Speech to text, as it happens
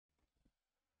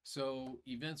So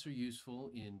events are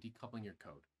useful in decoupling your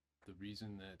code. The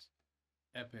reason that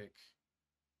Epic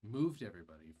moved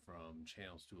everybody from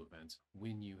channels to events,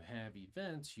 when you have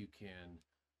events, you can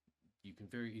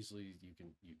very easily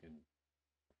you can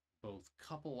both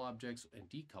couple objects and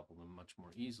decouple them much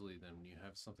more easily than when you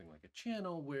have something like a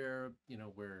channel where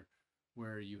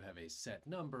where you have a set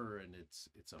number and it's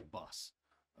a bus.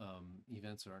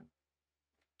 Events aren't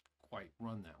quite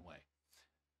run that way.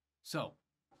 So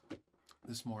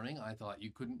this morning, I thought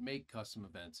you couldn't make custom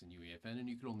events in UEFN and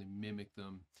you could only mimic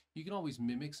them. You can always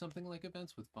mimic something like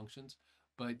events with functions,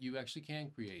 but you actually can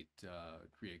create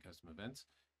custom events.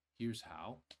 Here's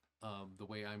how. The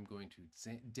way I'm going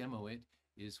to demo it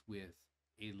is with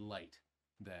a light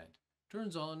that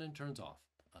turns on and turns off.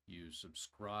 You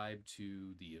subscribe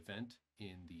to the event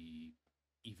in the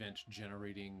event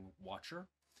generating watcher,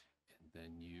 and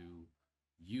then you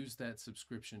use that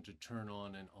subscription to turn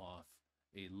on and off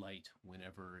a light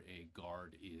whenever a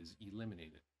guard is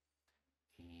eliminated.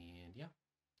 And yeah,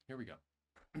 here we go.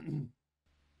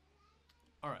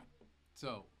 All right,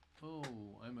 so, oh,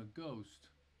 I'm a ghost.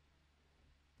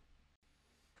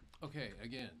 Okay,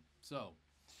 again, so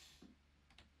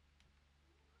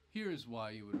here's why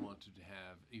you would want to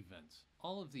have events.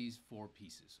 All of these 4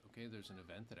 pieces, okay, there's an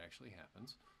event that actually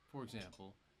happens. For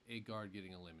example, a guard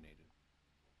getting eliminated.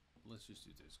 Let's just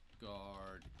do this,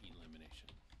 guard elimination.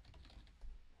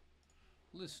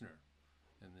 Listener,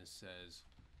 and this says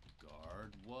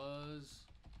guard was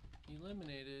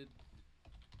eliminated.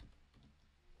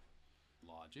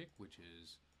 Logic, which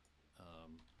is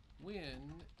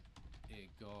when a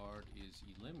guard is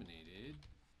eliminated,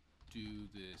 do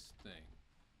this thing.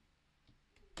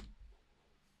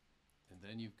 And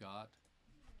then you've got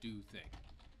do thing.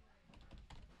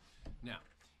 Now,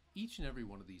 each and every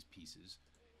one of these pieces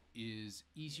is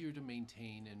easier to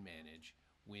maintain and manage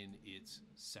when it's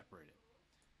separated.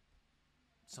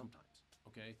 Sometimes,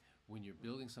 okay? When you're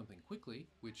building something quickly,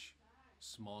 which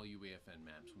small UEFN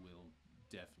maps will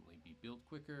definitely be built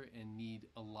quicker and need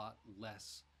a lot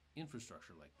less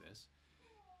infrastructure like this,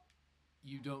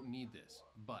 you don't need this.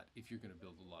 But if you're going to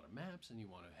build a lot of maps and you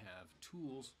want to have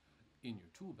tools in your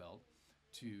tool belt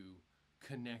to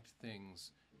connect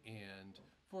things and,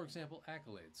 for example,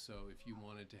 accolades. So if you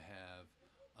wanted to have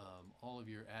all of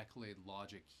your accolade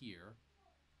logic here,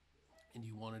 and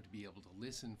you wanted to be able to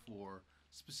listen for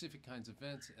specific kinds of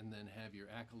events and then have your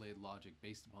accolade logic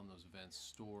based upon those events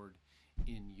stored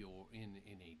in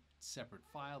a separate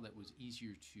file that was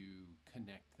easier to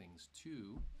connect things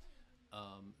to,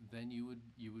 then you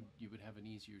would have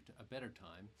a better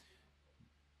time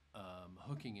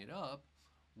hooking it up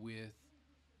with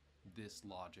this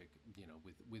logic,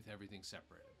 with everything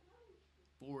separated.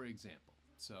 For example,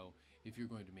 so if you're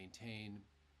going to maintain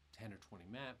 10 or 20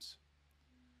 maps,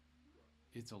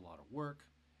 it's a lot of work,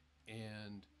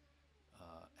 and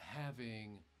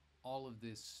having all of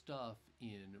this stuff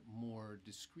in more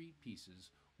discrete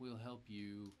pieces will help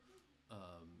you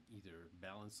either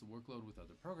balance the workload with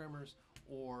other programmers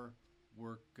or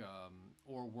work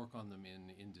on them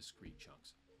in discrete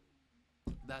chunks.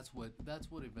 That's what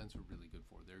events are really good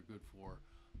for. They're good for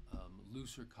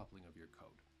looser coupling of your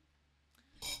code.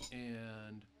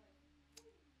 And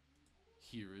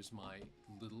here is my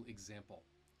little example.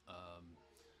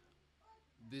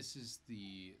 This is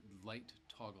the light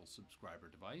toggle subscriber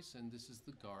device, and this is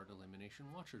the guard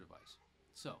elimination watcher device.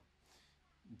 So,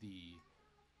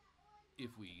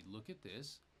 if we look at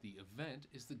this, the event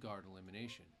is the guard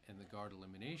elimination, and the guard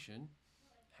elimination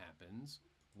happens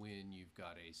when you've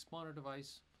got a spawner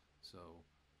device. So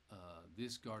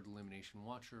this guard elimination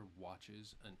watcher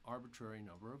watches an arbitrary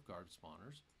number of guard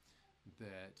spawners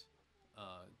that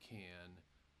can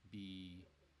be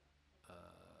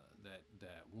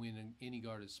that when any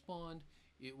guard is spawned,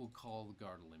 it will call the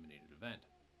guard eliminated event.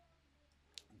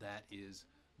 That is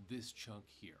this chunk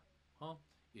here.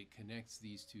 It connects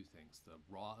these two things, the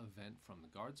raw event from the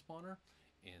guard spawner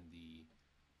and the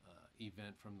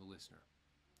event from the listener.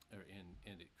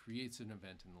 And it creates an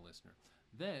event in the listener.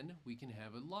 Then we can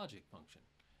have a logic function,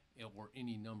 or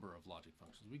any number of logic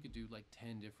functions. We could do like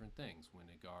 10 different things when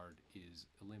a guard is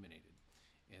eliminated.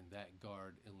 And that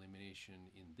guard elimination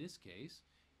in this case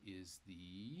is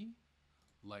the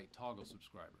light toggle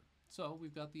subscriber. So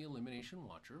we've got the elimination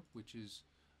watcher, which is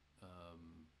a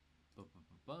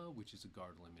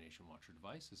guard elimination watcher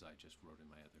device, as I just wrote in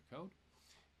my other code.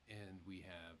 And we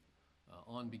have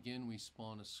on begin, we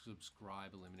spawn a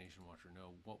subscribe elimination watcher.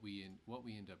 No, what we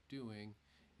end up doing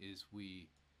is we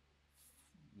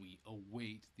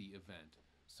await the event.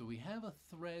 So we have a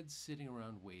thread sitting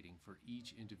around waiting for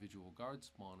each individual guard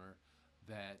spawner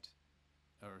that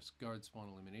or guard spawn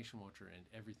elimination watcher and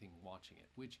everything watching it,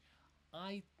 which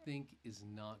I think is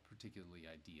not particularly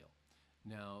ideal.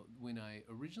 Now, when I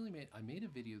originally made a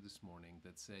video this morning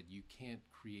that said you can't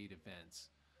create events,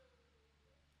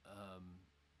 um,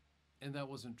 and that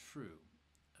wasn't true.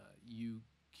 You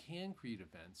can create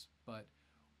events, but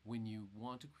when you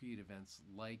want to create events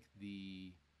like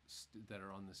that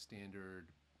are on the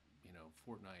standard,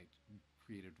 Fortnite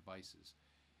creative devices,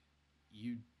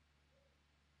 you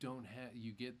don't have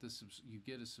you get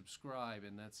a subscribe,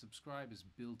 and that subscribe is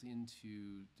built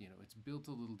into, it's built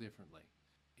a little differently.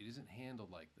 It isn't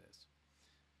handled like this.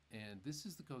 And this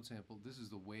is the code sample. This is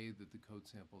the way that the code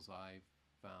samples I've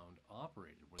found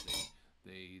operated, where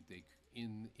they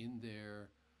in their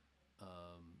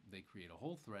they create a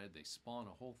whole thread, they spawn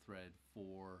a whole thread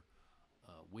for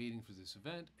waiting for this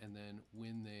event, and then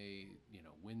when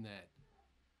when that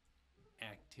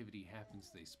activity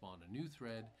happens, they spawn a new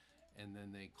thread, and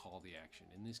then they call the action.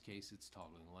 In this case, it's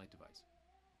toggling the light device.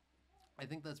 I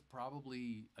think that's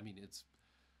probably, I mean,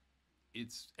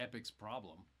 it's Epic's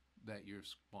problem that you're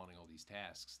spawning all these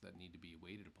tasks that need to be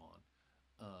waited upon.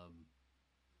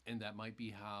 And that might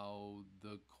be how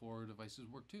the core devices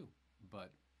work too.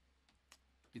 But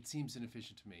it seems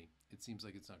inefficient to me. It seems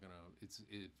like it's not going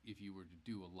to, if you were to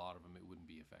do a lot of them, it wouldn't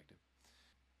be effective.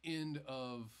 End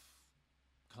of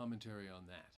commentary on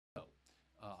that. So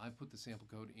I put the sample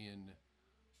code in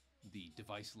the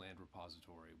device land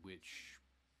repository, which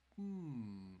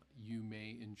you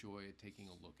may enjoy taking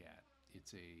a look at.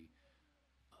 It's a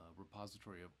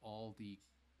repository of all the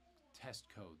test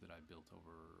code that I built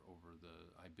over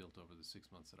the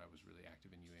 6 months that I was really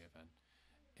active in UEFN,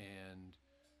 and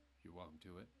you're welcome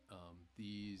to it.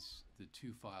 The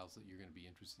two files that you're going to be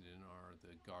interested in are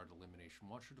the guard elimination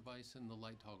watcher device and the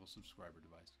light toggle subscriber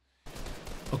device.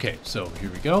 Okay, so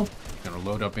here we go. I'm going to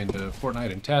load up into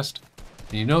Fortnite and test.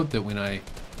 And you note that when I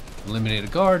eliminate a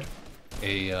guard,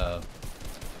 the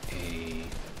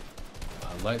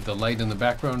light in the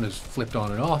background is flipped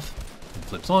on and off. It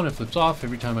flips on, it flips off.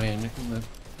 Every time I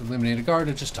eliminate a guard,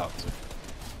 it just toggles it,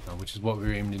 which is what we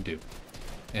were aiming to do.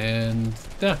 And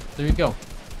yeah, there you go.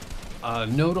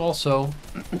 Note also,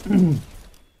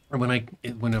 when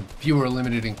a viewer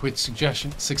eliminated in quick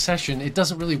succession, it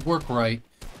doesn't really work right.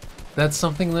 That's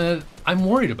something that I'm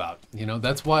worried about.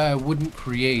 That's why I wouldn't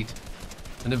create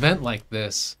an event like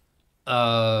this.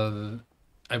 I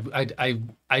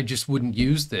just wouldn't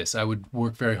use this. I would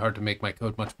work very hard to make my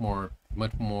code much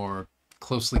more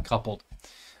closely coupled.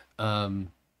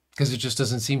 Because it just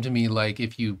doesn't seem to me like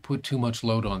if you put too much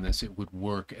load on this, it would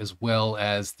work as well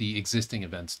as the existing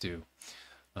events do.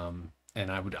 And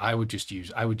I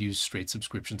would use straight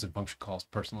subscriptions and function calls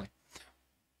personally.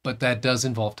 But that does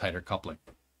involve tighter coupling.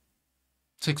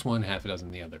 6 one, half a dozen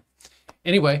the other.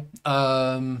 Anyway,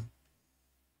 there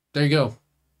you go.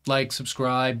 Like,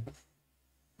 subscribe,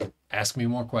 ask me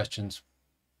more questions.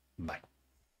 Bye.